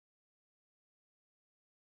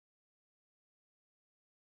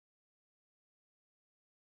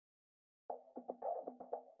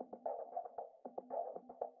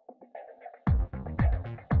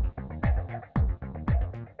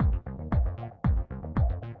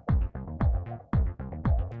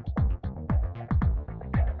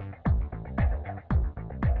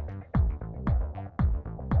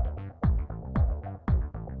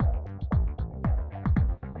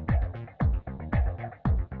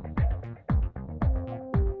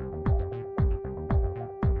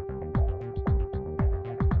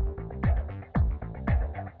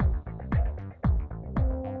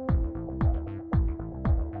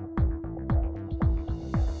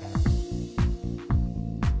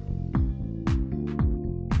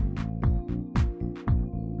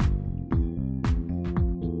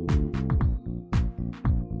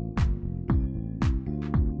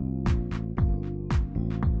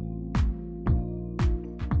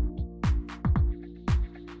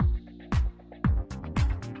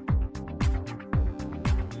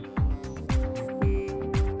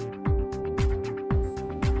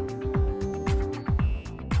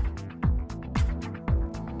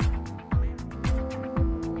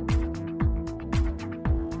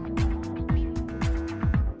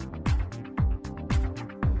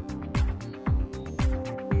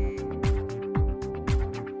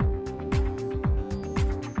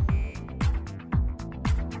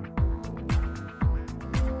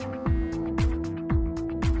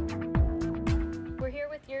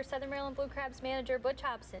Southern Maryland Blue Crabs manager Butch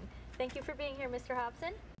Hobson. Thank you for being here, Mr.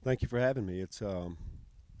 Hobson. Thank you for having me. It's a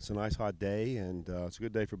nice hot day, and it's a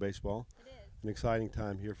good day for baseball. It is. An exciting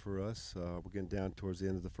time here for us. We're getting down towards the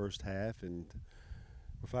end of the first half, and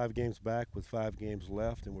we're 5 games back with 5 games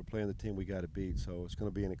left, and we're playing the team we got to beat. So it's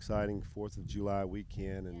going to be an exciting 4th of July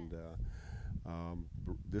weekend, and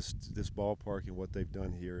this ballpark and what they've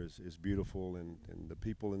done here is beautiful, and the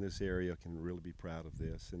people in this area can really be proud of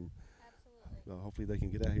this. And hopefully they can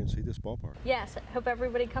get out here and see this ballpark. Yes, I hope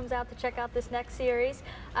everybody comes out to check out this next series.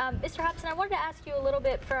 Mr. Hobson, I wanted to ask you a little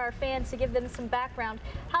bit for our fans to give them some background.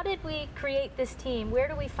 How did we create this team? Where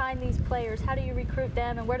do we find these players? How do you recruit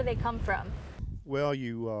them, and where do they come from? Well,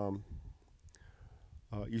 you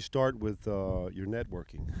start with your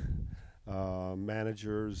networking.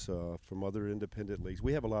 Managers from other independent leagues.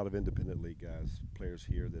 We have a lot of independent league players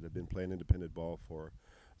here that have been playing independent ball for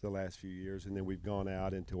the last few years, and then we've gone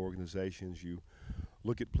out into organizations. You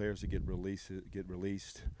look at players that get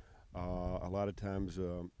released. A lot of times,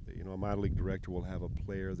 a minor league director will have a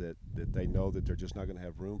player that they know that they're just not going to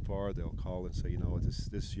have room for. They'll call and say,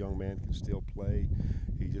 this young man can still play.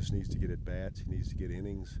 He just needs to get at bats. He needs to get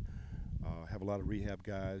innings. Have a lot of rehab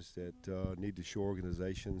guys that need to show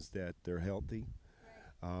organizations that they're healthy.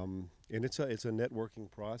 And it's a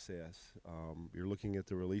networking process. You're looking at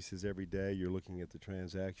the releases every day. You're looking at the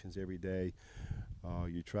transactions every day.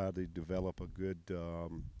 You try to develop a good a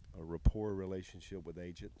rapport relationship with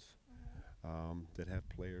agents that have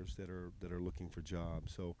players that are looking for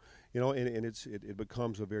jobs. So and it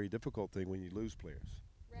becomes a very difficult thing when you lose players.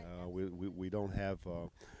 We don't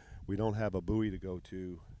have a buoy to go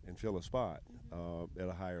to and fill a spot at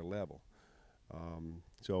a higher level.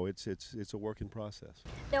 So it's a working process.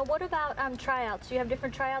 Now, what about tryouts? Do you have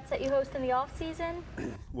different tryouts that you host in the off season?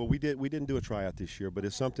 Well, we didn't do a tryout this year, but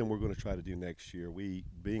it's something we're going to try to do next year.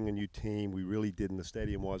 Being a new team, we really didn't. The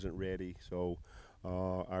stadium wasn't ready, so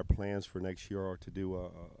our plans for next year are to do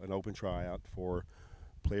an open tryout for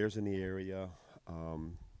players in the area.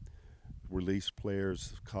 Release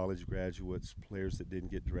players, college graduates, players that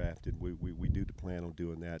didn't get drafted. We do plan on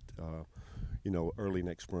doing that, early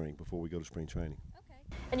next spring before we go to spring training.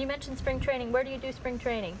 Okay. And you mentioned spring training. Where do you do spring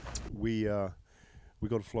training? We go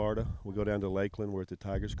to Florida. We go down to Lakeland. We're at the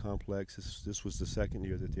Tigers complex. This was the second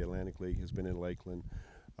year that the Atlantic League has been in Lakeland.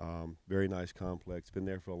 Very nice complex. Been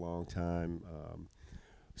there for a long time.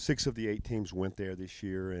 6 of the 8 teams went there this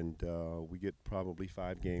year, and we get probably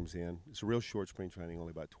 5 games in. It's a real short spring training,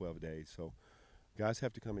 only about 12 days. So guys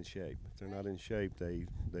have to come in shape. If they're not in shape, they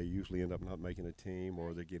usually end up not making a team,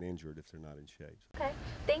 or they get injured if they're not in shape. Okay,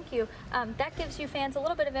 thank you. That gives you fans a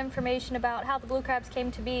little bit of information about how the Blue Crabs came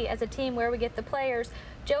to be as a team, where we get the players.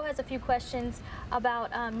 Joe has a few questions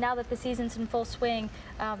about, now that the season's in full swing,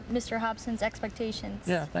 Mr. Hobson's expectations.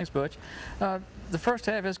 Yeah, thanks, Butch. The first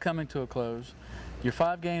half is coming to a close. You're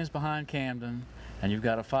 5 games behind Camden, and you've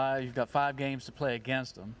got 5 games to play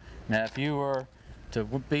against them. Now, if you were to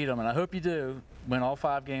beat them, and I hope you do, win all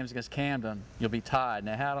 5 games against Camden, you'll be tied.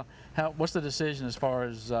 Now, what's the decision as far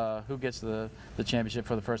as who gets the championship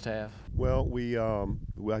for the first half? Well,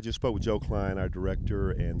 I just spoke with Joe Klein, our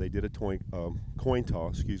director, and they did a coin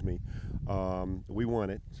toss. Excuse me. We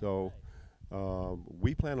won it, so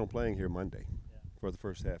we plan on playing here Monday for the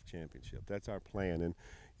first half championship. That's our plan, and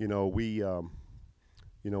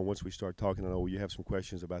once we start talking, I know you have some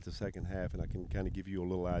questions about the second half, and I can kind of give you a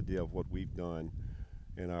little idea of what we've done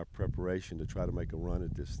in our preparation to try to make a run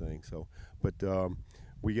at this thing. So, but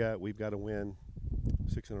we've got to win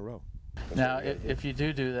 6 in a row. Now, if you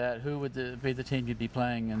do that, who would be the team you'd be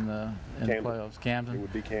playing in the playoffs? Camden? It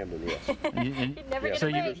would be Camden, yes. You'd never get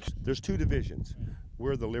a break. There's 2 divisions.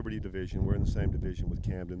 We're the Liberty division. We're in the same division with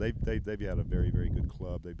Camden. They've had a very, very good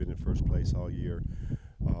club. They've been in first place all year,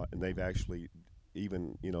 and they've actually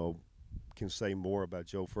even can say more about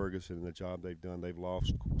Joe Ferguson and the job they've done. They've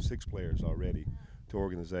lost 6 players already to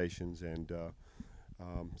organizations, and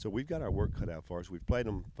so we've got our work cut out for us. We've played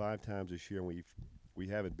them 5 times this year, and we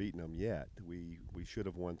haven't beaten them yet. We should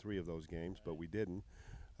have won 3 of those games, but we didn't.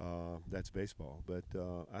 That's baseball, but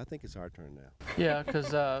I think it's our turn now. Yeah,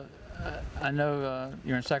 because I know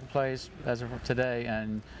you're in second place as of today,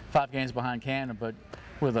 and 5 games behind Canada, but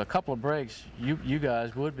with a couple of breaks, you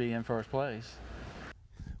guys would be in first place.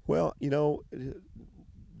 Well,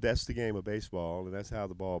 that's the game of baseball, and that's how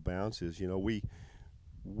the ball bounces.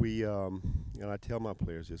 We and I tell my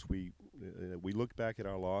players this: we look back at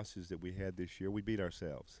our losses that we had this year. We beat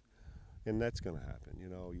ourselves, and that's going to happen.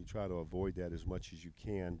 You try to avoid that as much as you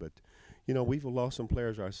can. But we've lost some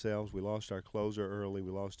players ourselves. We lost our closer early.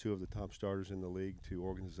 We lost 2 of the top starters in the league to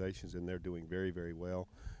organizations, and they're doing very, very well.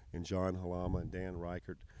 And John Halama and Dan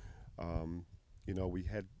Reichert. You know, we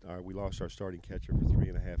lost our starting catcher for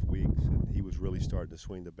 3.5 weeks, and he was really starting to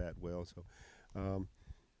swing the bat well. So um,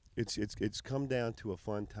 it's come down to a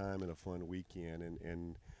fun time and a fun weekend,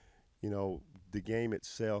 and you know, the game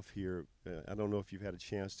itself here. I don't know if you've had a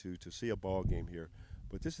chance to see a ball game here,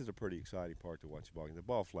 but this is a pretty exciting part to watch a ball game. The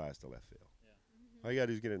ball flies to left field. All you got to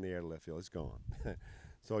do is get it in the air to left field. It's gone.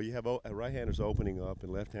 So you have right-handers opening up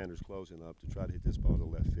and left-handers closing up to try to hit this ball to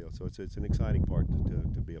left field. So it's an exciting part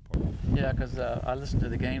to be a part of. Yeah, because I listen to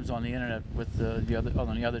the games on the internet with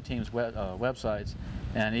on the other teams' websites,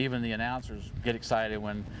 and even the announcers get excited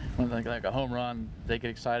when like a home run. They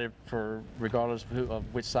get excited for regardless of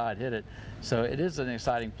which side hit it. So it is an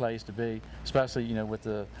exciting place to be, especially with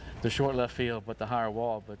the short left field but the higher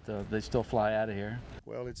wall. But they still fly out of here.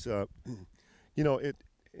 Well, it's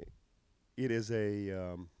it is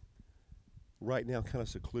a right now kind of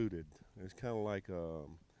secluded. It's kind of like a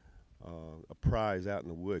prize out in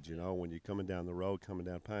the woods, when you're coming down the road, coming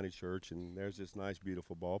down Piney Church, and there's this nice,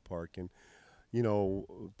 beautiful ballpark, and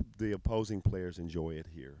the opposing players enjoy it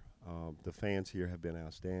here. The fans here have been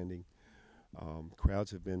outstanding. Crowds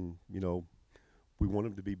have been, we want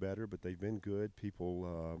them to be better, but they've been good.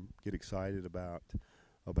 People get excited about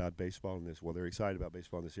baseball in this. Well, they're excited about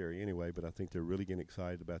baseball in this area anyway, but I think they're really getting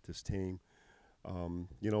excited about this team. And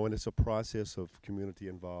it's a process of community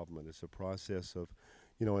involvement. It's a process of,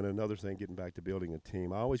 and another thing, getting back to building a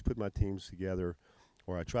team. I always put my teams together,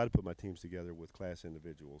 or I try to put my teams together with class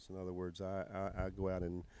individuals. In other words, I go out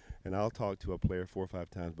and I'll talk to a player 4 or 5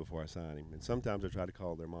 times before I sign him. And sometimes I try to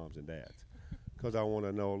call their moms and dads because I want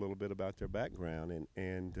to know a little bit about their background.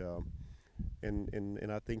 And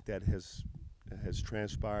I think that has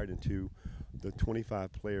transpired into the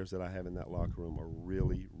 25 players that I have in that locker room are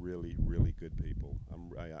really, really, really good people.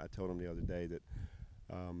 I told them the other day that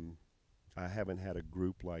I haven't had a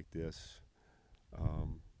group like this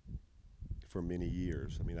for many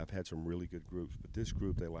years. I mean, I've had some really good groups, but this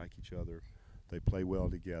group, they like each other. They play well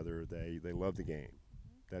together. They love the game.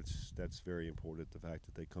 That's very important, the fact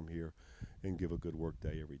that they come here and give a good work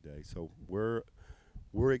day every day. So we're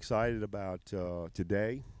excited about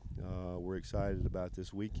today. We're excited about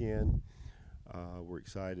this weekend. We're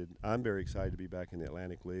excited. I'm very excited to be back in the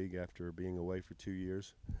Atlantic League after being away for 2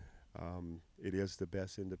 years. It is the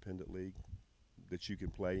best independent league that you can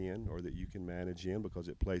play in or that you can manage in because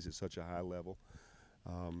it plays at such a high level.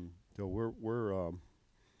 So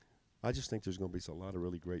I just think there's going to be a lot of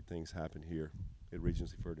really great things happen here at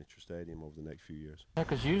Regency Furniture Stadium over the next few years. Yeah,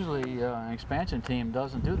 because usually an expansion team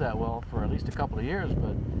doesn't do that well for at least a couple of years,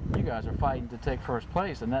 but you guys are fighting to take first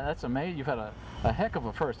place, and that's amazing. You've had a heck of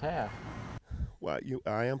a first half. Well,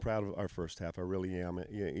 I am proud of our first half. I really am.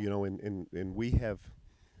 And we have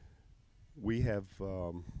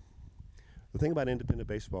the thing about independent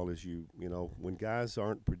baseball is when guys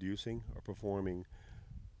aren't producing or performing,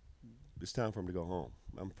 it's time for them to go home,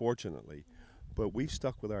 unfortunately. But we've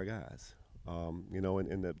stuck with our guys.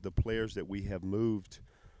 And the players that we have moved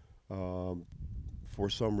for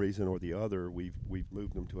some reason or the other, we've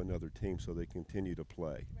moved them to another team so they continue to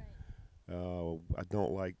play. Right. I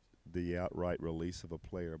don't like the outright release of a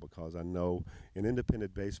player because I know in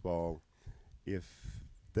independent baseball, if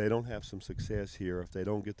they don't have some success here, if they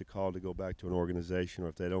don't get the call to go back to an organization, or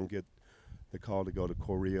if they don't get the call to go to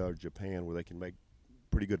Korea or Japan where they can make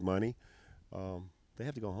pretty good money, they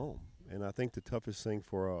have to go home. And I think the toughest thing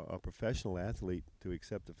for a professional athlete to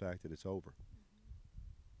accept the fact that it's over.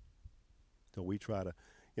 So we try to,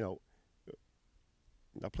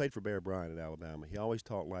 I played for Bear Bryant at Alabama. He always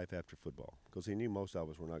taught life after football because he knew most of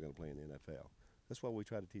us were not going to play in the NFL. That's what we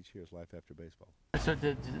try to teach here is life after baseball. So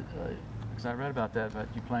because I read about that,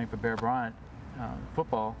 about you playing for Bear Bryant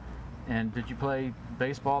football, and did you play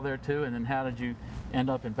baseball there too? And then how did you end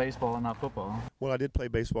up in baseball and not football? Well, I did play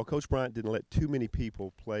baseball. Coach Bryant didn't let too many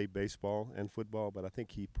people play baseball and football, but I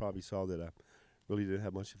think he probably saw that I really didn't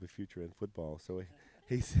have much of a future in football. So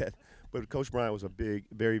he said, but Coach Bryant was a big,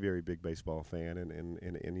 very, very big baseball fan,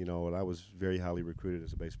 and I was very highly recruited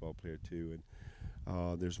as a baseball player too.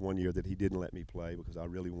 And there's one year that he didn't let me play because I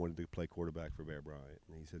really wanted to play quarterback for Bear Bryant,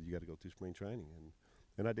 and he said, "You got to go through spring training,"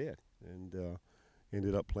 and I did, and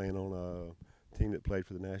ended up playing on a team that played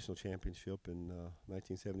for the national championship in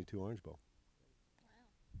 1972 Orange Bowl.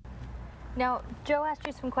 Wow. Now, Joe asked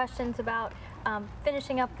you some questions about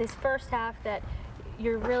finishing up this first half that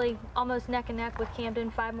you're really almost neck and neck with Camden,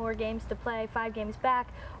 5 more games to play, 5 games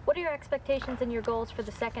back. What are your expectations and your goals for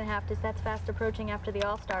the second half as that's fast approaching after the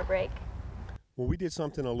All-Star break? Well, we did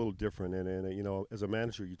something a little different, and as a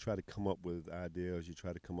manager, you try to come up with ideas, you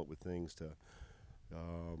try to come up with things to,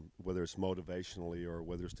 whether it's motivationally or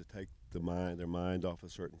whether it's to take their mind off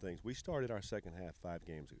of certain things. We started our second half 5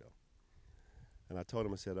 games ago, And I told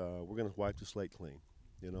him, I said, we're going to wipe the slate clean.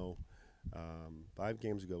 You know, 5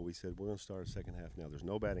 games ago we said we're going to start a second half now. There's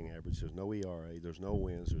no batting average, there's no ERA, there's no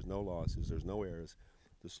wins, there's no losses, there's no errors.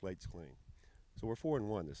 The slate's clean. So we're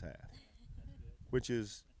 4-1 this half, which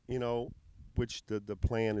is, you know, which the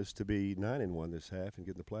plan is to be 9-1 this half and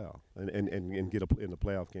get in the playoff and get in the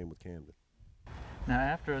playoff game with Camden. Now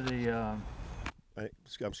after the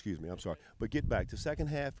excuse me, I'm sorry, but get back to second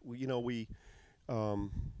half. You know,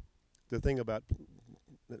 the thing about,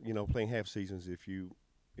 you know, playing half seasons, if you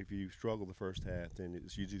struggle the first half, then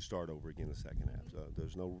you do start over again the second half. So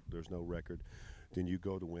there's no record. Then you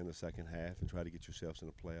go to win the second half and try to get yourselves in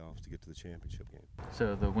the playoffs to get to the championship game.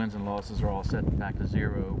 So the wins and losses are all set back to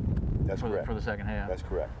 0. That's correct. For the second half. That's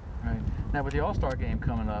correct. Right. Now with the All-Star game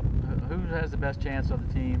coming up, who has the best chance of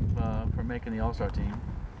the team for making the All-Star team?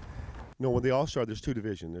 No, with the All-Star, there's 2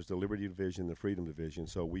 divisions. There's the Liberty Division, the Freedom Division.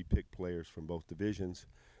 So we pick players from both divisions,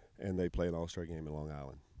 and they play an All-Star game in Long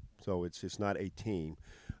Island. So it's not a team.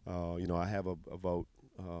 You know, I have a vote,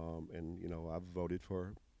 and you know, I've voted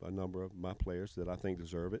for a number of my players that I think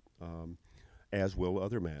deserve it, as will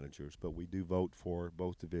other managers. But we do vote for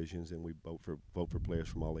both divisions, and we vote for players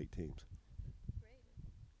from all 8 teams.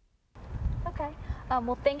 Okay.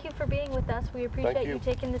 Well, thank you for being with us. We appreciate you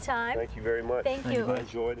taking the time. Thank you very much. Thank you. I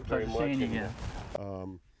enjoyed it very much.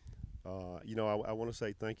 You know, I want to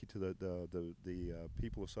say thank you to the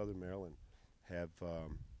people of Southern Maryland have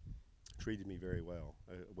treated me very well,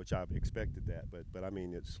 which I've expected that. But I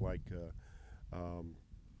mean, it's like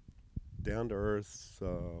down to earth,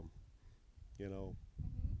 you know,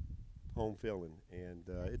 home feeling, and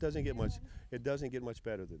it doesn't get much. It doesn't get much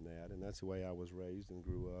better than that, and that's the way I was raised and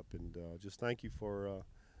grew up. And just thank you for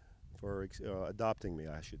adopting me,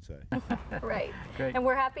 I should say. Right. Great. And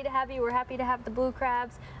we're happy to have you. We're happy to have the Blue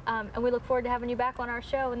Crabs, and we look forward to having you back on our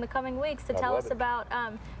show in the coming weeks to tell us about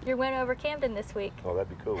your win over Camden this week. Oh, that'd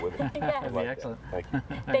be cool, wouldn't it? Yes. That'd be excellent. Thank you.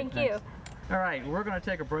 Thank you. All right, we're going to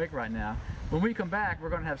take a break right now. When we come back, we're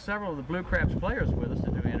going to have several of the Blue Crabs players with us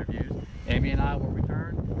to do interviews. Amy and I will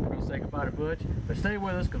return. We're going to say goodbye to Butch, but stay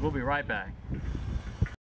with us because we'll be right back.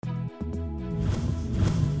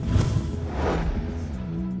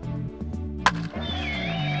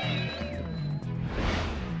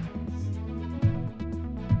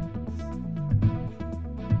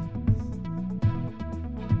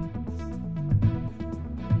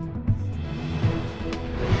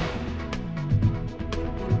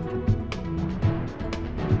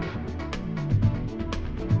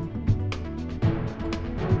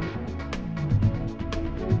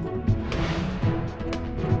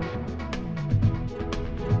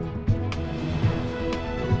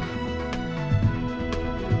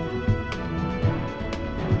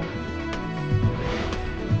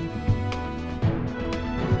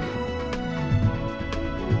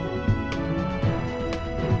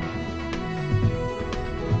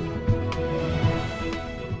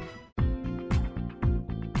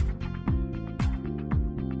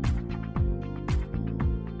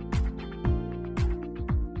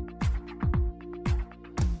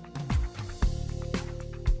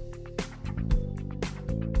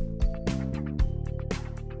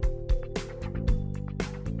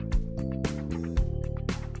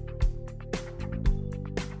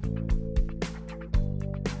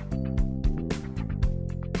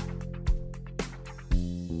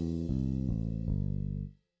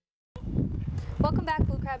 Welcome back,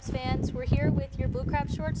 Blue Crabs fans. We're here with your Blue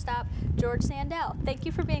Crabs shortstop, George Sandel. Thank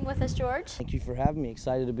you for being with us, George. Thank you for having me.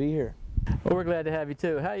 Excited to be here. Well, we're glad to have you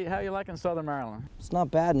too. How you liking Southern Maryland? It's not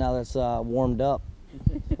bad now that it's warmed up.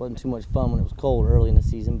 It wasn't too much fun when it was cold early in the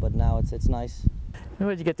season, but now it's nice.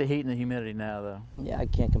 Where'd you get the heat and the humidity now, though? Yeah, I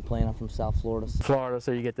can't complain. I'm from South Florida. Florida,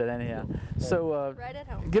 so you get that anyhow. So, Right at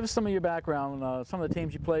home. give us some of your background, some of the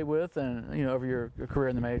teams you played with, and you know, over your career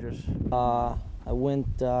in the majors. I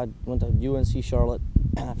went to UNC Charlotte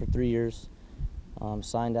for 3 years.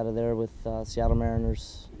 Signed out of there with Seattle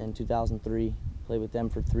Mariners in 2003. Played with them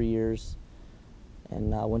for 3 years, and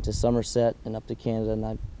went to Somerset and up to Canada, and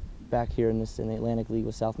I'm back here in the Atlantic League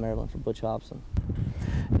with South Maryland for Butch Hobson.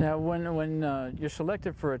 Now, when you're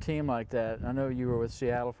selected for a team like that, I know you were with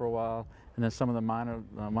Seattle for a while, and then some of the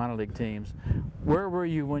minor league teams. Where were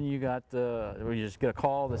you when you got were you just get a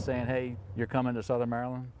call that's saying, "Hey, you're coming to Southern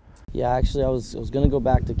Maryland"? Yeah, actually, I was going to go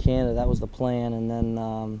back to Canada. That was the plan, and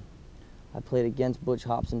then I played against Butch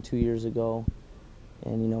Hobson 2 years ago,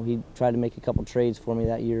 and you know, he tried to make a couple trades for me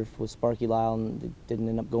that year with Sparky Lyle, and it didn't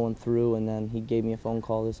end up going through. And then he gave me a phone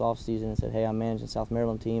call this offseason and said, "Hey, I'm managing South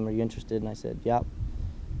Maryland team. Are you interested?" And I said, "Yep."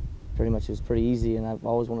 Pretty much, it was pretty easy, and I've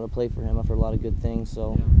always wanted to play for him. I've heard a lot of good things,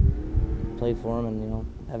 so played for him, and, you know,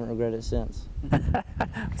 haven't regretted it since.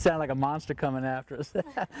 Sound like a monster coming after us.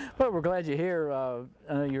 But we're glad you're here. I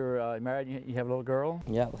know you're married. You have a little girl.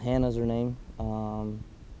 Yeah, Hannah's her name.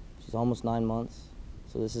 She's almost 9 months,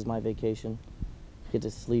 so this is my vacation. Get to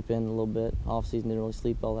sleep in a little bit. Off season, didn't really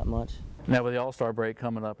sleep all that much. Now with the All-Star break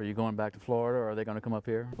coming up, are you going back to Florida, or are they going to come up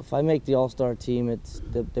here? If I make the All-Star team,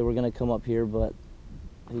 they were going to come up here, but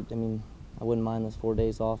I mean, I wouldn't mind those 4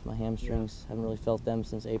 days off. My hamstrings, haven't really felt them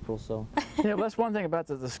since April, so. Yeah, well, that's one thing about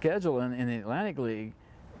the schedule in the Atlantic League.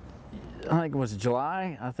 I think it was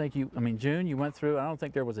July. I mean June. You went through. I don't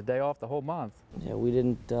think there was a day off the whole month. Yeah, we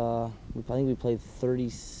didn't. I think we played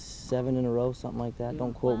 37 in a row, something like that.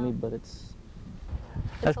 Don't quote me, but it's.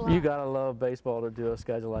 You gotta love baseball to do a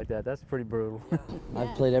schedule like that. That's pretty brutal.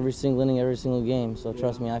 I've played every single inning, every single game, so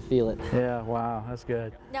trust me, I feel it. Yeah, wow, that's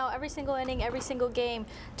good. Now, every single inning, every single game,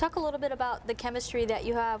 talk a little bit about the chemistry that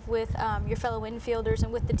you have with your fellow infielders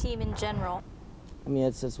and with the team in general. I mean,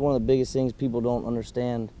 it's one of the biggest things people don't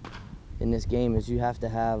understand in this game is you have to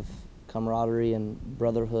have camaraderie and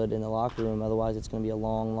brotherhood in the locker room. Otherwise, it's going to be a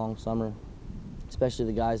long, long summer. Especially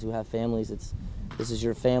the guys who have families. This is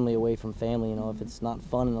your family away from family. You know, if it's not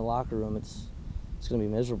fun in the locker room, it's going to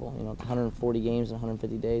be miserable. You know, 140 games in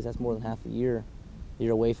 150 days. That's more than half a year.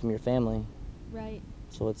 You're away from your family. Right.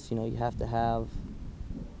 So it's, you know, you have to have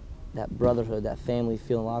that brotherhood, that family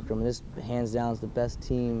feel in the locker room. And this, hands down, is the best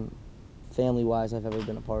team, family-wise, I've ever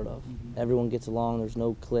been a part of. Everyone gets along. There's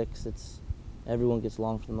no cliques. Everyone gets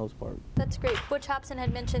along for the most part. That's great. Butch Hobson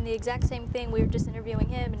had mentioned the exact same thing. We were just interviewing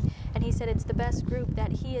him, and he said it's the best group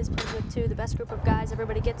that he has played with too, the best group of guys.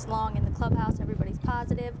 Everybody gets along in the clubhouse. Everybody's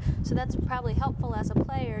positive. So that's probably helpful as a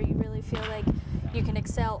player. You really feel like you can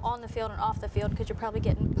excel on the field and off the field because you're probably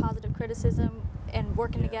getting positive criticism and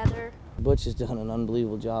working together. Butch has done an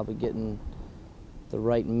unbelievable job of getting the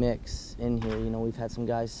right mix in here. You know, we've had some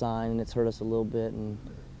guys sign, and it's hurt us a little bit, and,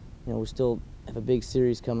 you know, we still have a big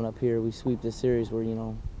series coming up here. We sweep this series where, you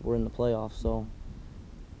know, we're in the playoffs, so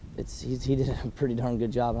he did a pretty darn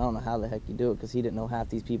good job. I don't know how the heck you do it because he didn't know half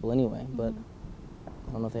these people anyway, but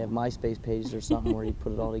I don't know if they have MySpace pages or something where he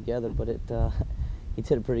put it all together, but he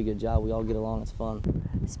did a pretty good job. We all get along. It's fun.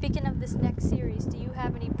 Speaking of this next series, do you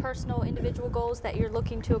have any personal individual goals that you're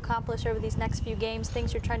looking to accomplish over these next few games,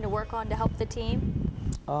 things you're trying to work on to help the team?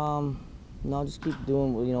 No, just keep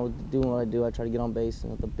doing what I do. I try to get on base and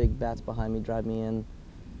let the big bats behind me drive me in.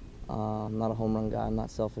 I'm not a home run guy. I'm not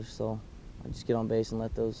selfish, so I just get on base and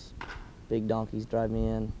let those big donkeys drive me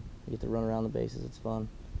in. I get to run around the bases. It's fun.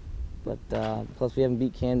 But plus, we haven't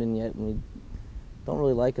beat Camden yet, and we don't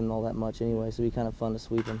really like them all that much anyway, so it'd be kind of fun to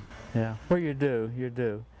sweep them. Yeah, well, you do.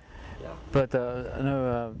 Yeah. But I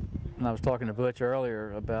know when I was talking to Butch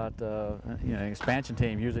earlier about, you know, an expansion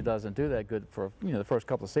team usually doesn't do that good for, you know, the first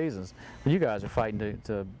couple of seasons. But you guys are fighting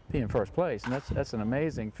to be in first place, and that's an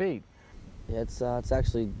amazing feat. Yeah, it's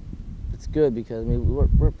good because, I mean,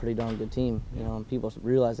 we're a pretty darn good team, you know, and people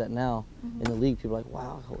realize that now in the league. People are like,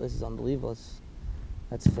 wow, this is unbelievable.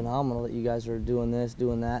 That's phenomenal that you guys are doing this,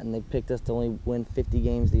 doing that, and they picked us to only win 50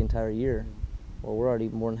 games the entire year. Well, we're already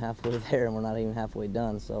more than halfway there, and we're not even halfway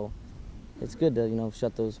done, so it's good to, you know,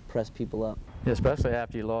 shut those press people up. Yeah, especially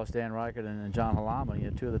after you lost Dan Reichert and John Halama, you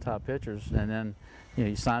had two of the top pitchers, and then, you know,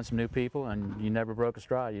 you signed some new people, and you never broke a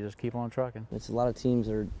stride. You just keep on trucking. It's a lot of teams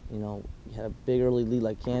that are, you know, you had a big early lead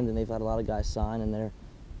like Camden. They've had a lot of guys sign, and they're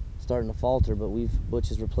starting to falter. But Butch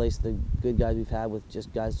has replaced the good guys we've had with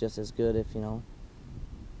just guys just as good. If you know,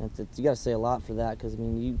 you got to say a lot for that because I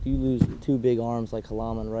mean, you lose two big arms like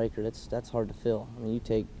Halama and Reichert. That's hard to fill. I mean, you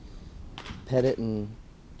take Pettit and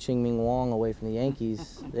Ching-Ming Wong away from the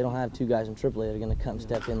Yankees, they don't have two guys in AAA that are going to come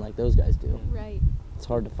step in like those guys do. Right. It's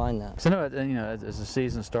hard to find that. So, you know, as the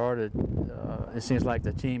season started, it seems like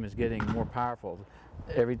the team is getting more powerful.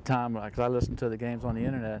 Every time, because I listen to the games on the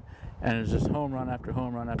internet, and it's just home run after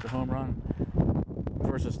home run after home run.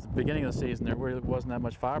 Versus the beginning of the season, there really wasn't that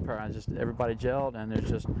much firepower, and just everybody gelled, and there's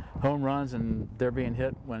just home runs, and they're being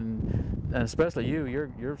hit and especially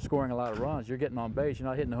you're scoring a lot of runs. You're getting on base. You're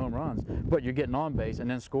not hitting the home runs, but you're getting on base and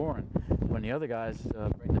then scoring. When the other guys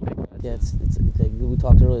bring the big guys. Yeah, we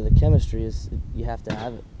talked earlier. The chemistry is you have to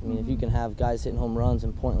have it. I mean, if you can have guys hitting home runs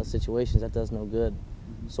in pointless situations, that does no good.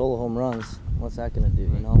 Solo home runs, what's that going to do?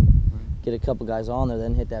 You know, get a couple guys on there,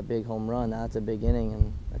 then hit that big home run. Now it's a big inning,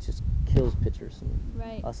 and that just kills pitchers.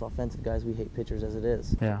 And us offensive guys, we hate pitchers as it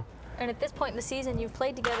is. Yeah. And at this point in the season, you've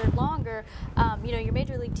played together longer. You know, your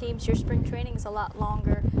major league teams, your spring training is a lot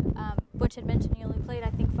longer. Butch had mentioned you only played,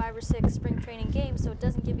 I think, 5 or 6 spring training games, so it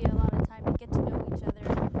doesn't give you a lot of time to get to know each other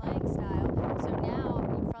and your playing style. So now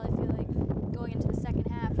you probably feel like going into the second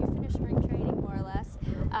half, you finished spring training more or less,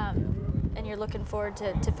 and you're looking forward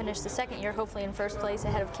to finish the second year, hopefully in first place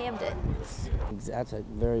ahead of Camden. That's a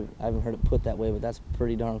I haven't heard it put that way, but that's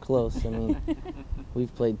pretty darn close. I mean,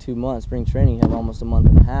 we've played 2 months. Spring training, you have almost a month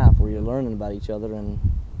and a half where you're learning about each other, and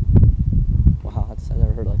wow, I've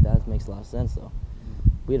never heard it like that. It makes a lot of sense, though.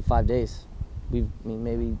 We had 5 days. I mean,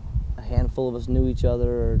 maybe a handful of us knew each other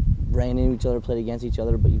or ran into each other, played against each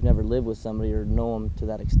other, but you've never lived with somebody or know them to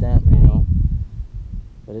that extent, you know.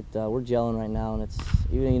 But we're gelling right now, and it's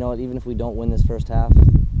even if we don't win this first half,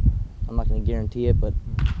 I'm not going to guarantee it, but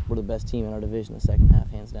we're the best team in our division the second half,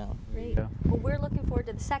 hands down. Great. Well, we're looking forward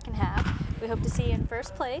to the second half. We hope to see you in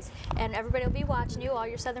first place, and everybody will be watching you, all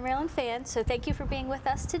your Southern Maryland fans. So thank you for being with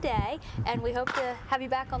us today, and we hope to have you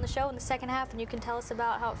back on the show in the second half, and you can tell us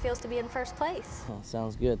about how it feels to be in first place. Oh,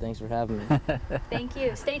 sounds good. Thanks for having me. Thank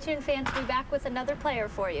you. Stay tuned, fans. We'll be back with another player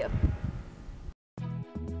for you.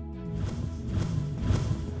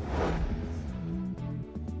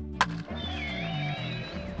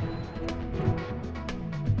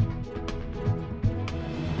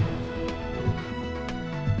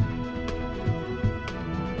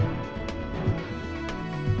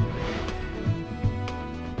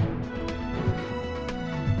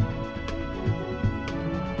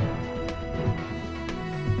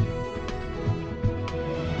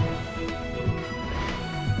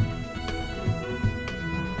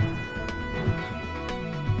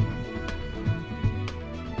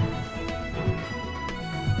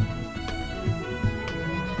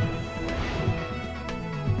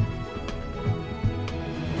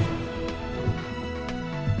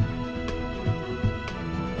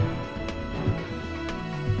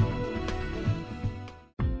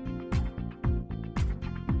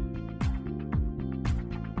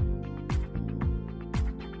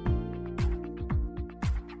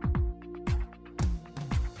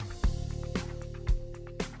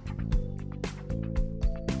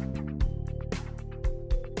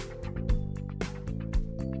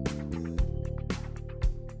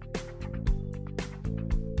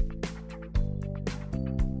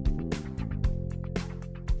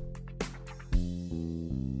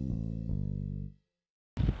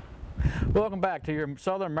 Welcome back to your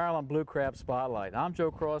Southern Maryland Blue Crab Spotlight. I'm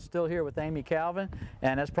Joe Cross, still here with Amy Calvin,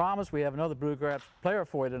 and as promised, we have another Blue Crab player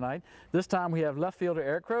for you tonight. This time we have left fielder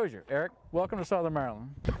Eric Crozier. Eric, welcome to Southern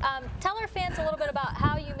Maryland. Tell our fans a little bit about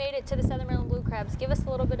how you made it to the Southern Maryland Blue Crabs. Give us a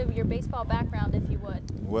little bit of your baseball background, if you would.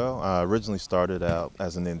 Well, I originally started out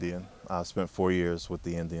as an Indian. I spent 4 years with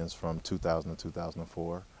the Indians from 2000 to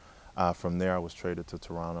 2004. From there, I was traded to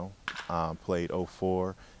Toronto, played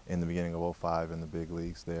 04 in the beginning of 05 in the big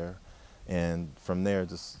leagues there. And from there, it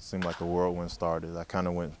just seemed like a whirlwind started. I kind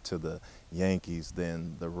of went to the Yankees,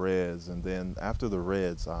 then the Reds, and then after the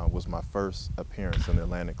Reds was my first appearance in the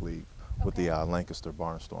Atlantic League with the Lancaster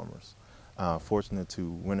Barnstormers. Fortunate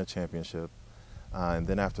to win a championship, and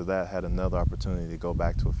then after that had another opportunity to go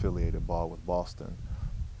back to affiliated ball with Boston.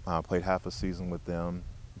 Played half a season with them,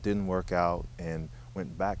 didn't work out, and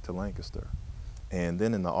went back to Lancaster. And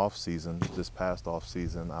then in the off-season, this past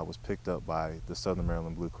off-season, I was picked up by the Southern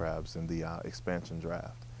Maryland Blue Crabs in the expansion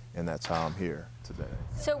draft, and that's how I'm here today.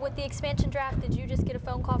 So with the expansion draft, did you just get a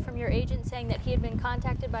phone call from your agent saying that he had been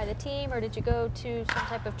contacted by the team, or did you go to some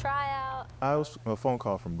type of tryout? I was a phone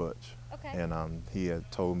call from Butch, okay. And he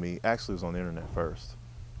had told me, actually it was on the internet first,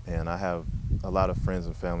 and I have a lot of friends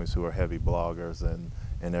and families who are heavy bloggers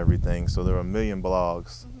and everything, so there were a million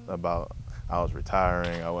blogs about I was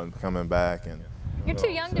retiring, I wasn't coming back, and you're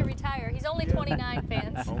too young to retire. He's only 29,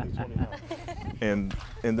 fans. Only 29.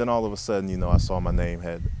 And then all of a sudden, you know, I saw my name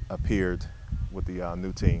had appeared with the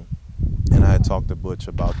new team. And I had talked to Butch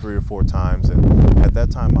about 3 or 4 times. And at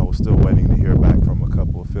that time, I was still waiting to hear back from a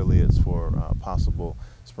couple affiliates for possible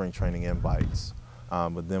spring training invites.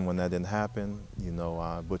 But then when that didn't happen, you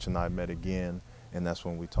know, Butch and I met again. And that's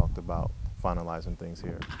when we talked about finalizing things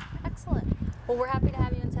here. Excellent. Well, we're happy to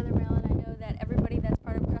have you in Southern Maryland. I know that everybody that's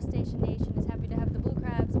part of Crustacean Nation is happy to have the Blue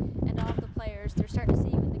Crabs and all of the players. They're starting to see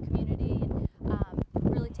you in the community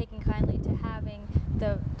and really taking kindly to having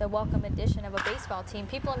the welcome addition of a baseball team.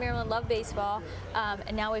 People in Maryland love baseball,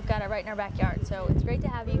 and now we've got it right in our backyard. So it's great to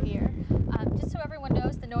have you here. Just so everyone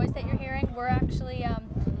knows, the noise that you're hearing, we're actually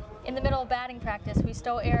in the middle of batting practice. We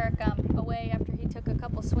stole Eric away after he took a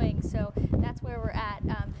couple swings, so that's where we're at.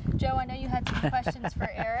 Joe, I know you had some questions for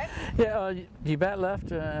Eric. Yeah, do you bat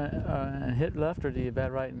left and hit left, or do you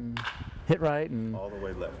bat right and hit right? And All the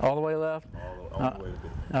way left. All the way left? All the way to be.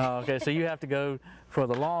 Oh, okay, so you have to go for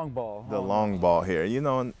the long ball. The long ball here. You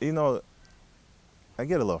know, I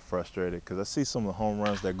get a little frustrated because I see some of the home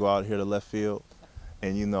runs that go out here to left field,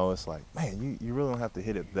 and you know, it's like, man, you really don't have to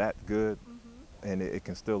hit it that good. and it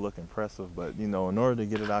can still look impressive. But you know, in order to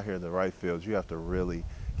get it out here in the right field, you have to really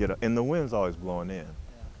get and the wind's always blowing in.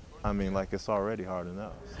 I mean, like, it's already hard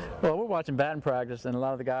enough. So. Well, we're watching batting practice, and a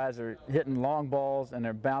lot of the guys are hitting long balls, and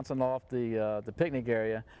they're bouncing off the picnic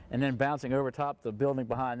area and then bouncing over top the building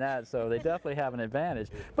behind that, so they definitely have an advantage.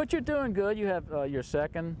 But you're doing good. You have your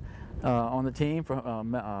second on the team, for,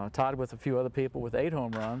 tied with a few other people with 8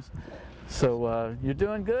 home runs. So you're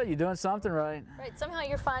doing good. You're doing something right. Right. Somehow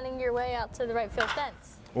you're finding your way out to the right field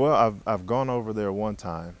fence. Well, I've gone over there one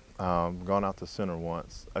time. Gone out to center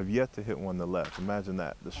once. I've yet to hit one to left. Imagine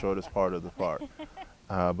that, the shortest part of the park.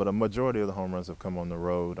 But a majority of the home runs have come on the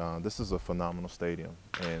road. This is a phenomenal stadium.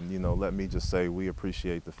 And, you know, let me just say we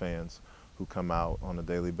appreciate the fans who come out on a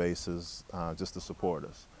daily basis just to support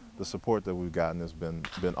us. The support that we've gotten has been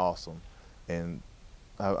awesome. And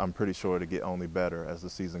I'm pretty sure to get only better as the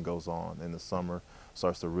season goes on and the summer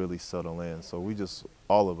starts to really settle in. So we just,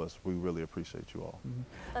 all of us, we really appreciate you all.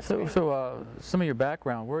 Mm-hmm. So some of your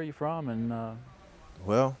background, where are you from? And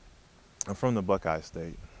Well, I'm from the Buckeye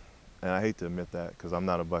State, and I hate to admit that because I'm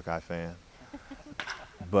not a Buckeye fan.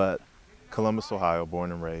 But Columbus, Ohio,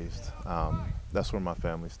 born and raised. That's where my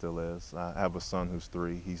family still is. I have a son who's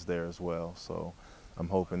 3. He's there as well. So I'm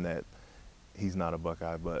hoping that he's not a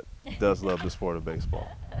Buckeye, but does love the sport of baseball.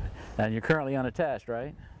 And you're currently unattached,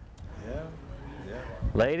 right? Yeah.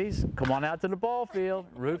 Ladies, come on out to the ball field,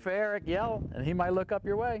 root for Eric, yell, and he might look up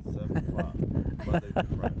your way. 7 o'clock, Monday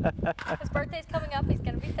through Friday. His birthday's coming up. He's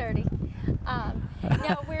going to be 30.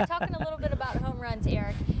 Now, we were talking a little bit about home runs,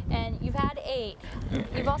 Eric, and you've had 8.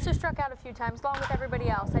 You've also struck out a few times, along with everybody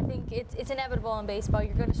else. I think it's inevitable in baseball.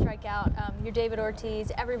 You're going to strike out. You're David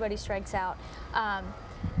Ortiz. Everybody strikes out.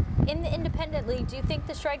 In the independent league, do you think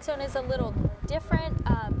the strike zone is a little different?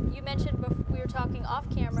 You mentioned we were talking off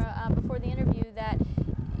camera before the interview that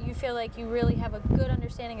you feel like you really have a good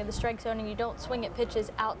understanding of the strike zone and you don't swing at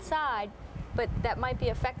pitches outside, but that might be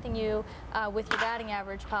affecting you with your batting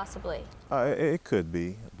average possibly. It could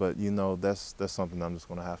be, but you know, that's something I'm just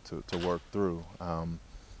going to have to work through.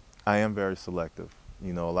 I am very selective.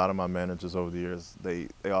 You know, a lot of my managers over the years, they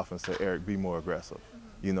often say, Eric, be more aggressive.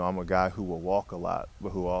 You know, I'm a guy who will walk a lot, but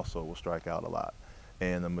who also will strike out a lot.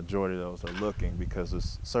 And the majority of those are looking because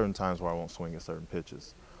there's certain times where I won't swing at certain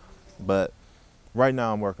pitches. But right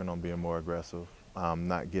now I'm working on being more aggressive. I'm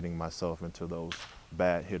not getting myself into those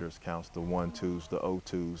bad hitters counts, the 1-2s, the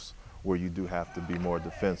 0-2s, where you do have to be more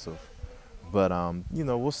defensive. But, you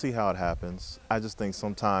know, we'll see how it happens. I just think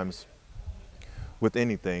sometimes with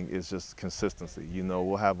anything, it's just consistency. You know,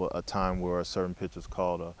 we'll have a time where a certain pitch is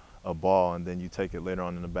called a ball, and then you take it later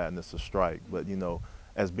on in the bat and it's a strike. But, you know,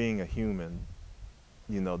 as being a human,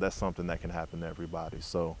 you know, that's something that can happen to everybody.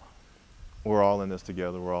 So we're all in this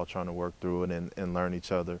together. We're all trying to work through it and learn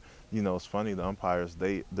each other. You know, it's funny, the umpires,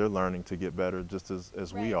 they're learning to get better just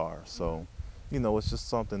as we are. So, you know, it's just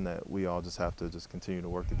something that we all just have to just continue to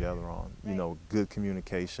work together on. You know, good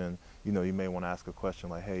communication. You know, you may want to ask a question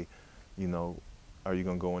like, hey, you know, are you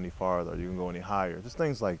going to go any farther? Are you going to go any higher? Just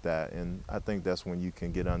things like that. And I think that's when you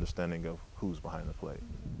can get an understanding of who's behind the plate.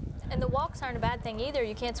 And the walks aren't a bad thing either.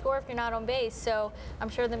 You can't score if you're not on base. So I'm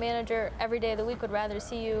sure the manager every day of the week would rather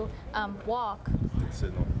see you walk.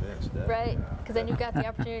 Sitting on the bench. Definitely. Right, because then you've got the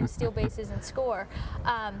opportunity to steal bases and score.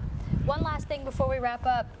 One last thing before we wrap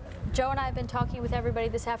up. Joe and I have been talking with everybody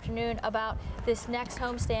this afternoon about this next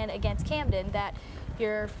homestand against Camden, that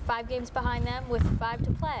you're 5 games behind them with 5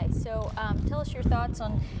 to play. So tell us your thoughts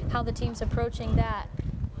on how the team's approaching that.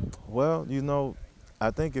 Well, you know, I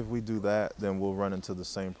think if we do that, then we'll run into the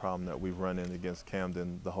same problem that we've run in against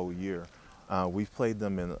Camden the whole year. We've played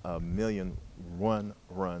them in a million run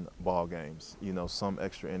ball games, you know, some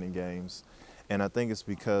extra inning games. And I think it's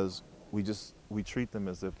because we treat them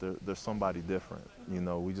as if they're somebody different. You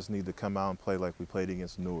know, we just need to come out and play like we played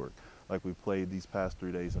against Newark, like we played these past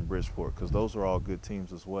 3 days in Bridgeport, because those are all good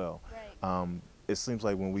teams as well. Right. It seems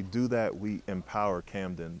like when we do that, we empower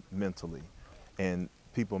Camden mentally, and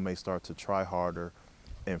people may start to try harder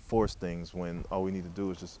and force things when all we need to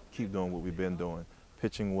do is just keep doing what we've been doing,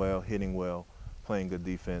 pitching well, hitting well, playing good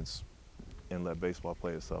defense, and let baseball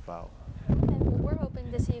play itself out. Okay, well, we're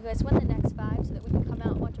hoping to see you guys win the next 5 so that we can come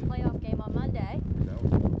out and watch a playoff game on Monday. That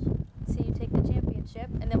was awesome. See you take the championship,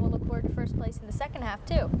 and then we'll look forward to first place in the second half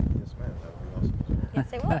too. Yes, ma'am. That would be awesome.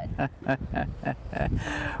 Yes, they would.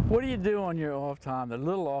 What do you do on your off time, the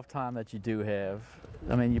little off time that you do have?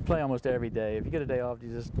 I mean, you play almost every day. If you get a day off, do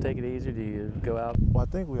you just take it easy? Do you go out? Well,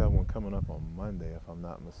 I think we have one coming up on Monday, if I'm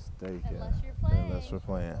not mistaken. Unless you're playing. Unless we're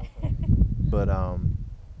playing. But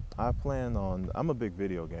I plan on, I'm a big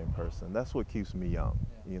video game person. That's what keeps me young,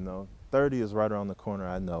 you know. 30 is right around the corner,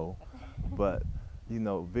 I know. But, You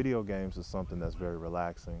know, video games is something that's very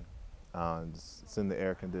relaxing. It's in the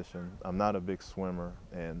air condition. I'm not a big swimmer,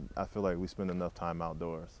 and I feel like we spend enough time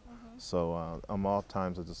outdoors. So I'm off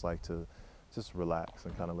times I just like to just relax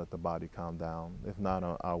and kind of let the body calm down. If not,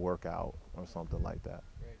 I'll work out or something like that.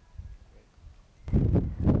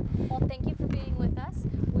 Well, thank you for being with us.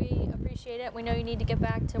 We appreciate it. We know you need to get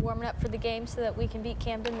back to warming up for the game so that we can beat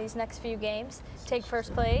Camden these next few games, take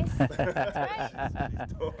first place. That's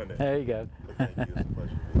right. There you go. Thank you. It's a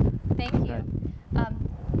pleasure. Thank you.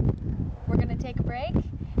 We're going to take a break,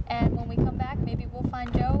 and when we come back, maybe we'll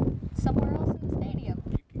find Joe somewhere else in the stadium.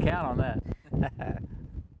 You can count on that.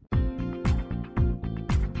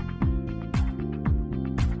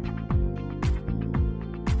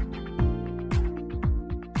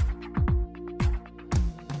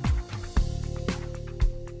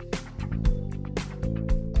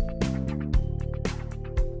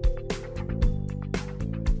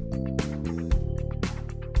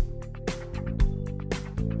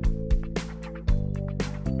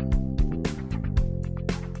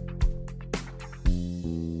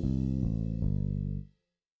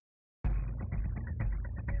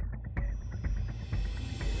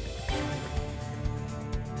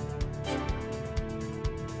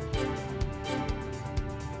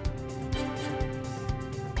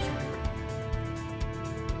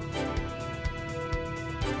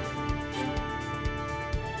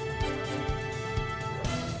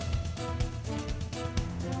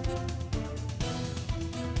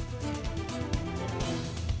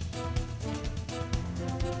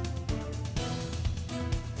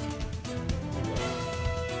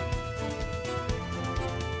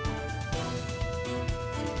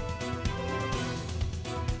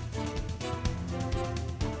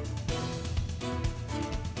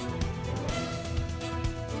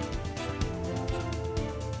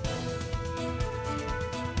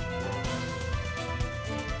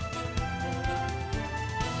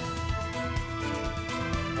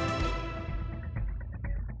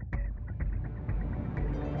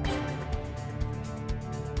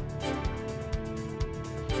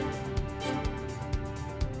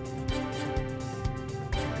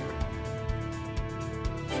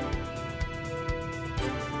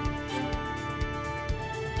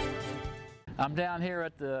 I'm down here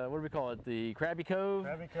at the, what do we call it, the Krabby Cove?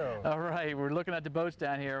 Krabby Cove. All right, we're looking at the boats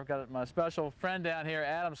down here. I've got my special friend down here,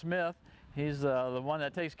 Adam Smith. He's the one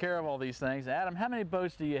that takes care of all these things. Adam, how many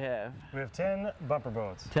boats do you have? We have 10 bumper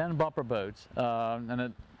boats. 10 bumper boats.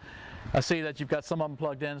 I see that you've got some of them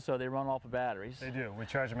plugged in so they run off of batteries. They do. We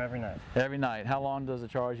charge them every night. Every night. How long does the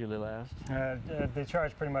charge usually last? They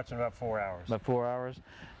charge pretty much in about 4 hours. About 4 hours.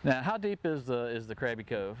 Now, how deep is the Krabby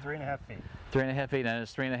Cove? 3.5 feet. 3.5 feet, and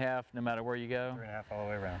it's 3.5 no matter where you go? 3.5 all the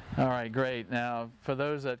way around. All right, great. Now, for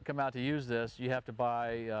those that come out to use this, you have to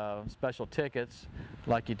buy special tickets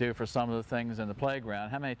like you do for some of the things in the playground.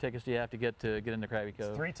 How many tickets do you have to get in the Krabby Cove?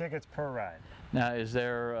 It's 3 tickets per ride. Now, is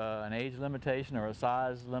there an age limitation or a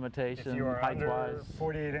size limitation, If you are height-wise? under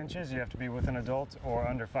 48 inches, you have to be with an adult, or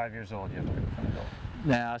under 5 years old, you have to be with an adult.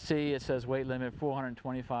 Now, I see it says weight limit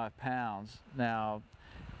 425 pounds. Now,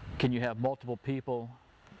 can you have multiple people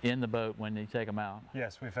in the boat when you take them out?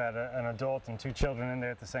 Yes, we've had an adult and 2 children in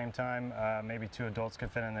there at the same time. Maybe 2 adults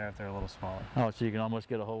could fit in there if they're a little smaller. Oh, so you can almost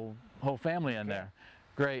get a whole family in there.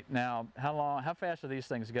 Great. Now, how fast do these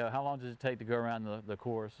things go? How long does it take to go around the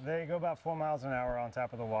course? They go about 4 miles an hour on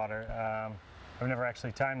top of the water. I've never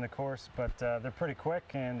actually timed the course, but they're pretty quick,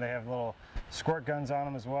 and they have little squirt guns on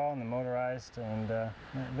them as well, and they're motorized, and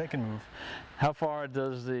they can move. How far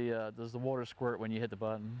does the water squirt when you hit the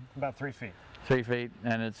button? About 3 feet. 3 feet,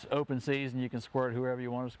 and it's open season. You can squirt whoever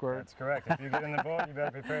you want to squirt. That's correct. If you get in the boat, you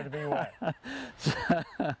better prepare to be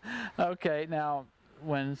wet. Okay. Now,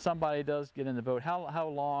 when somebody does get in the boat, how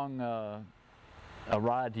long a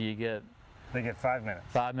ride do you get? They get 5 minutes.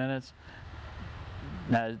 5 minutes.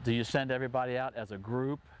 Now, do you send everybody out as a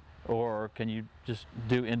group, or can you just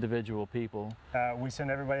do individual people? We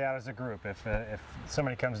send everybody out as a group. If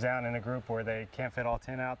somebody comes down in a group where they can't fit all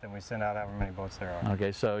 10 out, then we send out however many boats there are.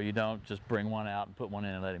 Okay, so you don't just bring one out and put one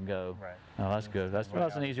in and let him go. Right. Oh, that's good.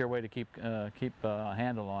 That's an easier way to keep a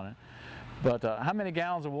handle on it. But how many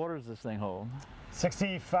gallons of water does this thing hold?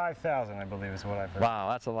 65,000, I believe, is what I've heard. Wow,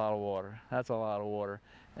 that's a lot of water. That's a lot of water.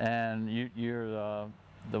 And you're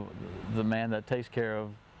the man that takes care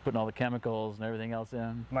of putting all the chemicals and everything else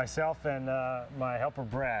in? Myself and my helper,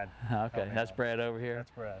 Brad. Okay, that's Brad over here?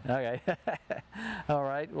 That's Brad. Okay. All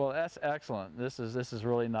right, well, that's excellent. This is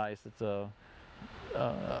really nice. It's a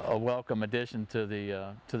welcome addition to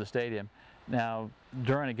the stadium. Now,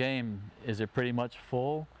 during a game, is it pretty much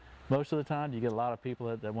full? most of the time? Do you get a lot of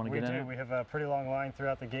people that want to get in? We do. We have a pretty long line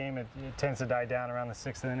throughout the game. It tends to die down around the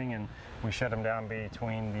 6th inning, and we shut them down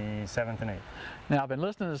between the 7th and 8th. Now, I've been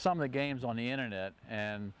listening to some of the games on the internet,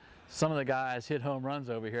 and some of the guys hit home runs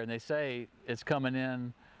over here, and they say it's coming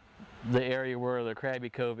in the area where the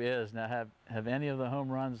Krabby Cove is. Now, have any of the home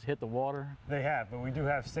runs hit the water? They have, but we do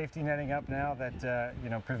have safety netting up now that you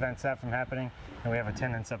know, prevents that from happening, and we have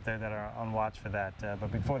attendants up there that are on watch for that. But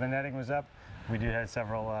before the netting was up, we did have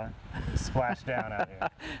several splash down out here.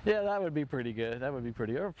 Yeah, that would be pretty good. That would be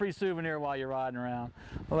pretty good. Or a free souvenir while you're riding around.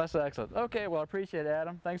 Well, that's excellent. Okay, well, I appreciate it,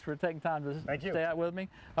 Adam. Thanks for taking time to stay out with me.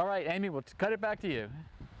 All right, Amy, we'll cut it back to you.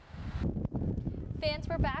 Fans,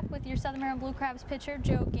 we're back with your Southern Maryland Blue Crabs pitcher,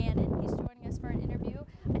 Joe Gannon. He's joining us for an interview.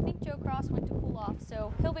 I think Joe Cross went to cool off,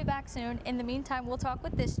 so he'll be back soon. In the meantime, we'll talk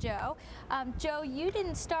with this Joe. Joe, you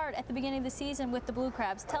didn't start at the beginning of the season with the Blue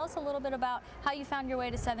Crabs. Tell us a little bit about how you found your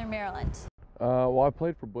way to Southern Maryland. Well, I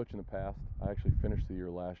played for Butch in the past. I actually finished the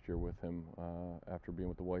year last year with him. After being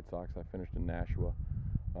with the White Sox, I finished in Nashua.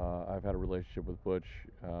 I've had a relationship with Butch,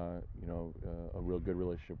 you know, a real good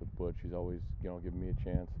relationship with Butch. He's always, you know, given me a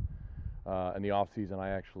chance. In the off season, I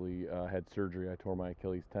actually had surgery. I tore my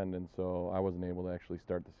Achilles tendon, so I wasn't able to actually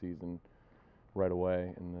start the season right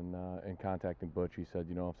away. And then in contacting Butch, he said,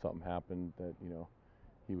 you know, if something happened, that, you know,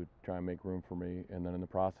 he would try and make room for me. And then in the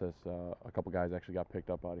process, a couple guys actually got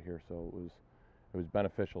picked up out of here, so it was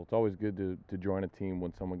beneficial. It's always good to join a team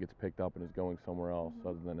when someone gets picked up and is going somewhere else,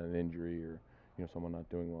 other than an injury or, you know, someone not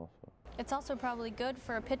doing well. So. It's also probably good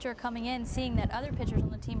for a pitcher coming in, seeing that other pitchers on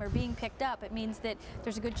the team are being picked up. It means that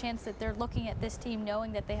there's a good chance that they're looking at this team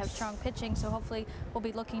knowing that they have strong pitching, so hopefully we'll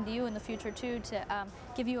be looking to you in the future too to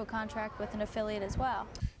give you a contract with an affiliate as well.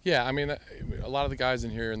 Yeah, I mean, a lot of the guys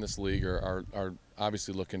in here in this league are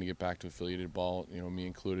obviously looking to get back to affiliated ball, you know, me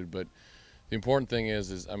included, but the important thing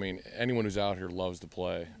is I mean, anyone who's out here loves to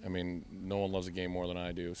play. I mean, no one loves a game more than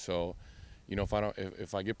I do, so you know,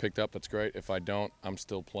 if I get picked up, that's great. If I don't, I'm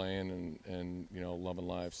still playing and you know, loving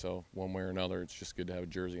life. So one way or another, it's just good to have a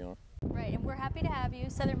jersey on. Right, and we're happy to have you.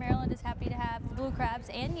 Southern Maryland is happy to have the Blue Crabs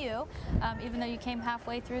and you, even though you came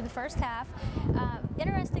halfway through the first half.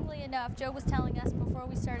 Interestingly enough, Joe was telling us before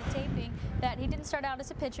we started taping that he didn't start out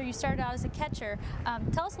as a pitcher, you started out as a catcher.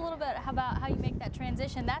 Tell us a little bit about how you make that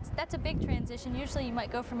transition. That's a big transition. Usually you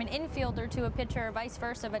might go from an infielder to a pitcher or vice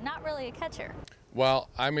versa, but not really a catcher. Well,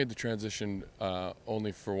 I made the transition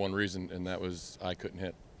only for one reason, and that was I couldn't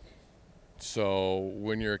hit. So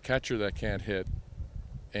when you're a catcher that can't hit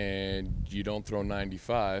and you don't throw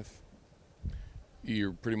 95,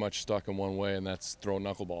 you're pretty much stuck in one way, and that's throwing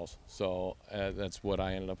knuckleballs. So that's what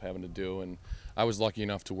I ended up having to do. And I was lucky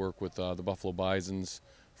enough to work with the Buffalo Bisons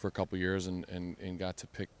for a couple years and got to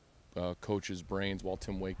pick coaches' brains while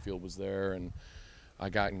Tim Wakefield was there. And I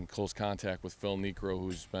got in close contact with Phil Necro,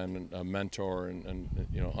 who's been a mentor and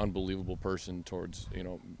you know, unbelievable person towards, you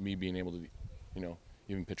know, me being able to, you know,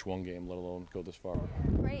 even pitch one game, let alone go this far.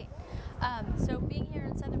 Great. So being here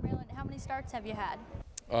in Southern Maryland, how many starts have you had?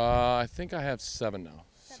 I think I have 7 now,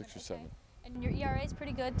 6 or 7. And your ERA is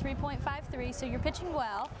pretty good, 3.53, so you're pitching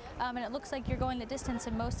well, and it looks like you're going the distance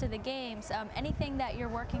in most of the games. Anything that you're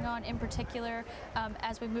working on in particular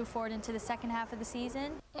as we move forward into the second half of the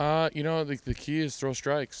season? You know, the key is throw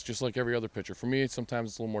strikes, just like every other pitcher. For me, sometimes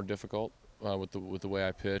it's a little more difficult with the way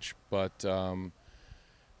I pitch, but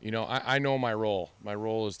you know, I know my role. My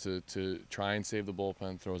role is to try and save the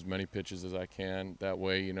bullpen, throw as many pitches as I can. That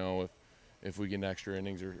way, you know, if we get extra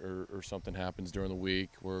innings or something happens during the week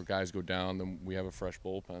where guys go down, then we have a fresh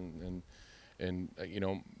bullpen. And you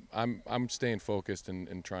know, I'm staying focused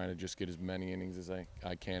and trying to just get as many innings as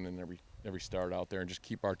I can in every start out there and just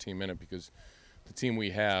keep our team in it, because the team we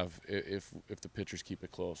have, if the pitchers keep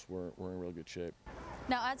it close, we're in real good shape.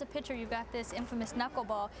 Now, as a pitcher, you've got this infamous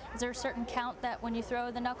knuckleball. Is there a certain count that when you throw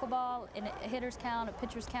the knuckleball, in a hitter's count, a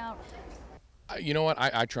pitcher's count? You know what?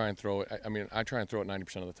 I try and throw it. I mean, I try and throw it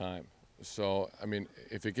 90% of the time. So, I mean,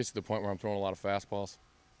 if it gets to the point where I'm throwing a lot of fastballs,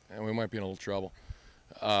 and we might be in a little trouble,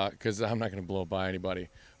 because I'm not going to blow by anybody.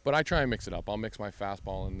 But I try and mix it up. I'll mix my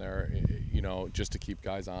fastball in there, you know, just to keep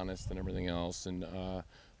guys honest and everything else. And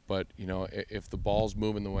but you know, if the ball's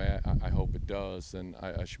moving the way I hope it does, then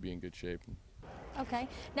I should be in good shape. Okay.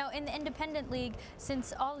 Now, in the independent league,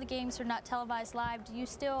 since all the games are not televised live, do you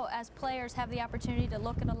still, as players, have the opportunity to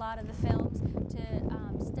look at a lot of the films,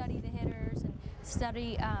 to study the hitters and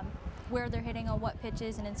study where they're hitting on what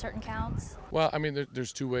pitches and in certain counts? Well, I mean,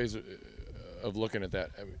 there's two ways of looking at that.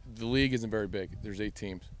 I mean, the league isn't very big. There's 8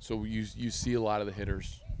 teams, so you see a lot of the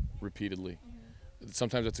hitters repeatedly. Mm-hmm.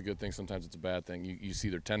 Sometimes that's a good thing. Sometimes it's a bad thing. You see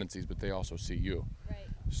their tendencies, but they also see you.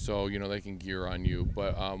 Right. so you know they can gear on you.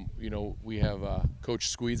 But you know, we have Coach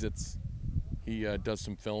Squeezits. He does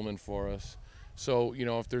some filming for us. So you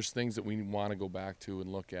know, if there's things that we want to go back to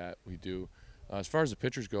and look at, we do. As far as the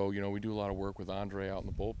pitchers go, you know, we do a lot of work with Andre out in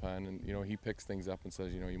the bullpen, and you know, he picks things up and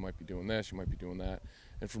says, you know, you might be doing this, you might be doing that,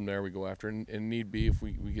 and from there we go after. And need be, if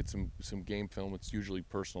we get some game film, it's usually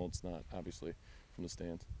personal. It's not obviously from the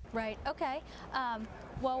stands. Right, okay.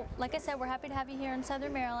 Well, like I said, we're happy to have you here in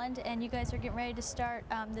Southern Maryland, and you guys are getting ready to start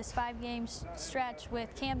this 5-game stretch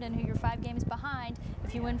with Camden, who you're 5 games behind.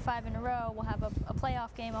 If you win 5 in a row, we'll have a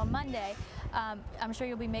playoff game on Monday. I'm sure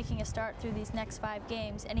you'll be making a start through these next 5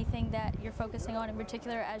 games. Anything that you're focusing on in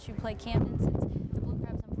particular as you play Camden, since the Blue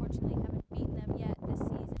Crabs unfortunately haven't beaten them yet this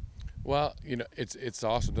season? Well, you know, it's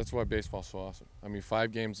awesome. That's why baseball's so awesome. I mean,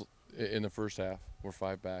 5 games in the first half, we're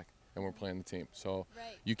 5 back, and we're playing the team. So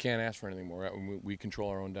you can't ask for anything more. We control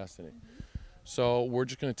our own destiny. So we're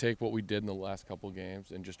just going to take what we did in the last couple of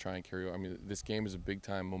games and just try and carry on. I mean, this game is a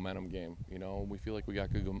big-time momentum game. You know, we feel like we got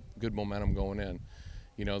good momentum going in.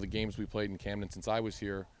 You know, the games we played in Camden since I was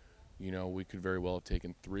here, you know, we could very well have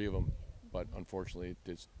taken 3 of them, but unfortunately it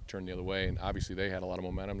just turned the other way. And obviously they had a lot of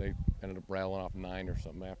momentum. They ended up rattling off 9 or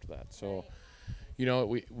something after that. So, you know,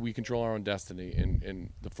 we control our own destiny,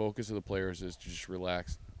 and the focus of the players is to just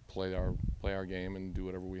relax, play our game, and do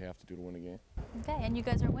whatever we have to do to win the game. Okay, and you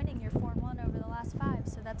guys are winning. You're 4-1 over the last 5,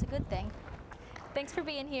 so that's a good thing. Thanks for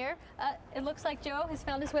being here. It looks like Joe has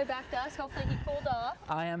found his way back to us. Hopefully he cooled off.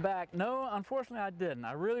 I am back. No, unfortunately I didn't.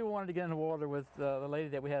 I really wanted to get in the water with the lady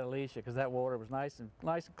that we had, Alicia, because that water was nice and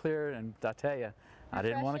clear, and I tell you, I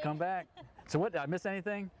didn't want to come back. So what, did I miss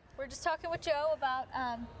anything? We're just talking with Joe about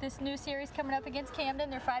this new series coming up against Camden.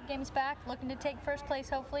 They're 5 games back, looking to take first place,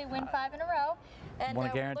 hopefully win 5 in a row. And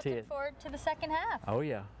want to we're guarantee looking it. forward to the second half. Oh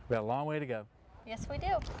yeah, we got a long way to go. Yes, we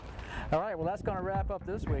do. All right, well that's going to wrap up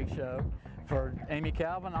this week's show. For Amy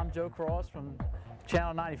Calvin, I'm Joe Cross from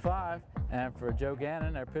Channel 95, and for Joe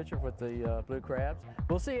Gannon, our pitcher with the Blue Crabs.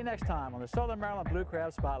 We'll see you next time on the Southern Maryland Blue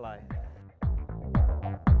Crab Spotlight.